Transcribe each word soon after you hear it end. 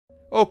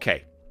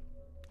Okay.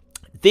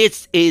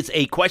 This is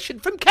a question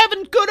from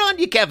Kevin. Good on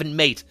you, Kevin,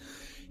 mate.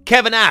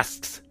 Kevin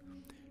asks,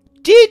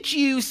 did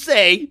you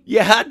say you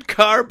had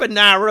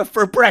carbonara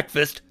for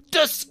breakfast?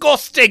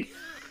 Disgusting.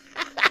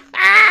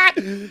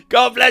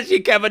 God bless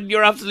you, Kevin.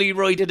 You're absolutely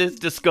right. It is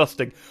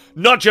disgusting.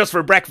 Not just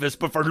for breakfast,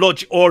 but for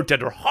lunch or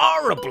dinner.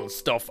 Horrible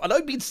stuff. And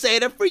I've been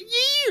saying it for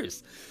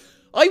years.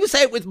 I was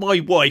out with my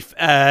wife.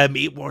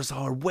 It was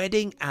our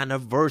wedding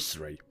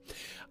anniversary.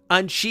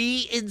 And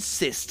she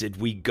insisted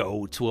we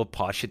go to a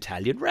posh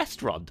Italian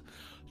restaurant.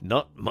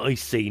 Not my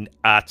scene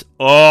at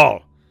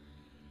all.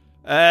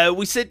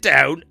 We sit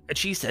down and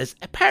she says,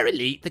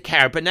 apparently the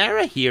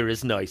carbonara here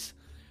is nice.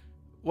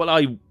 Well,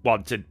 I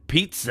wanted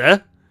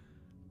pizza,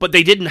 but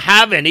they didn't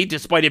have any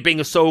despite it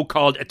being a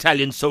so-called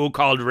Italian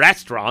so-called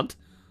restaurant.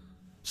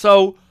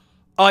 So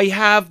I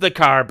have the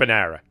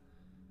carbonara.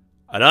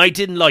 And I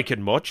didn't like it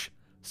much.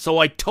 So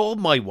I told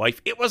my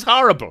wife it was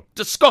horrible,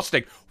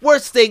 disgusting,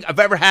 worst thing I've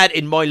ever had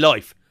in my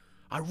life.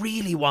 I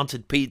really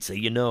wanted pizza,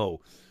 you know.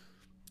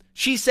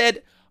 She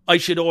said I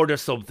should order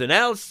something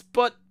else,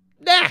 but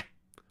nah,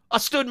 I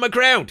stood my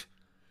ground.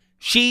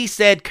 She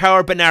said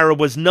carbonara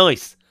was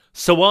nice,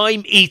 so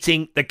I'm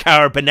eating the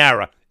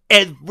carbonara,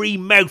 every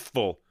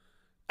mouthful.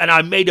 And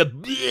I made a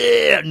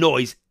bleh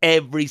noise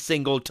every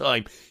single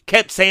time.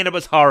 Kept saying it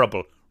was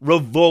horrible,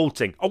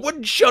 revolting. I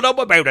wouldn't shut up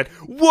about it,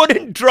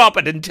 wouldn't drop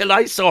it until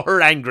I saw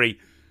her angry.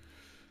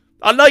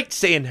 I liked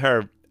seeing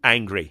her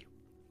angry.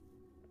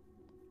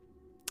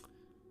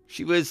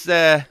 She was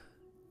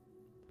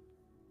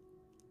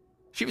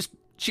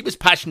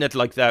passionate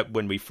like that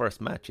when we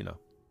first met, you know.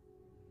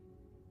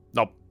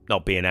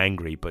 Not being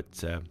angry, but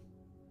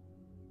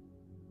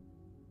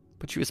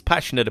she was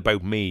passionate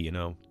about me, you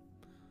know.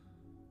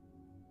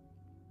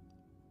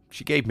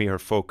 She gave me her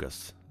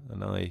focus,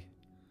 and I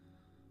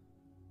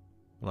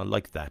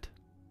liked that.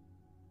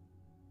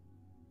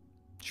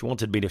 She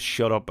wanted me to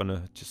shut up, and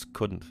I just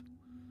couldn't,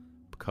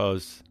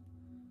 because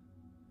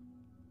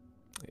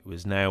it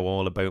was now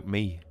all about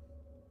me.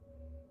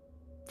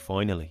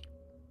 Finally.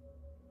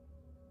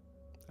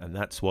 And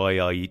that's why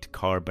I eat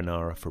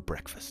carbonara for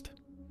breakfast.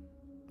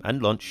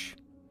 And lunch.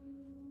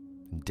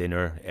 And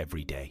dinner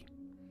every day.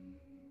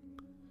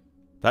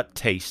 That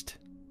taste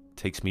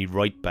takes me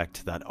right back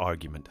to that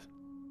argument.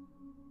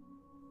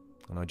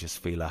 And I just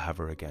feel I have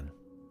her again.